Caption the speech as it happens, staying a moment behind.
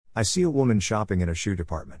I see a woman shopping in a shoe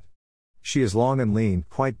department. She is long and lean,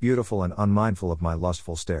 quite beautiful and unmindful of my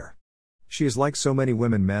lustful stare. She is like so many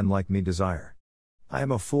women men like me desire. I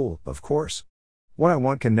am a fool, of course. What I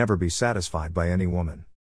want can never be satisfied by any woman.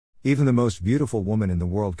 Even the most beautiful woman in the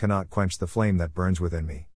world cannot quench the flame that burns within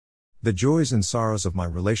me. The joys and sorrows of my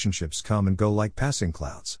relationships come and go like passing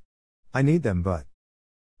clouds. I need them, but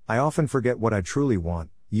I often forget what I truly want,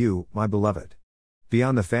 you, my beloved.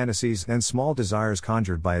 Beyond the fantasies and small desires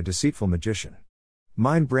conjured by a deceitful magician.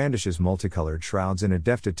 Mine brandishes multicolored shrouds in a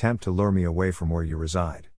deft attempt to lure me away from where you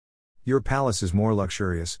reside. Your palace is more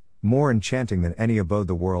luxurious, more enchanting than any abode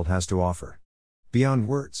the world has to offer. Beyond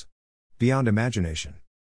words. Beyond imagination.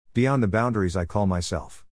 Beyond the boundaries I call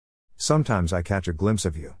myself. Sometimes I catch a glimpse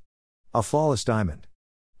of you. A flawless diamond.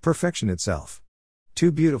 Perfection itself.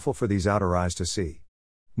 Too beautiful for these outer eyes to see.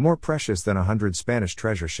 More precious than 100 Spanish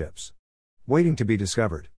treasure ships. Waiting to be discovered.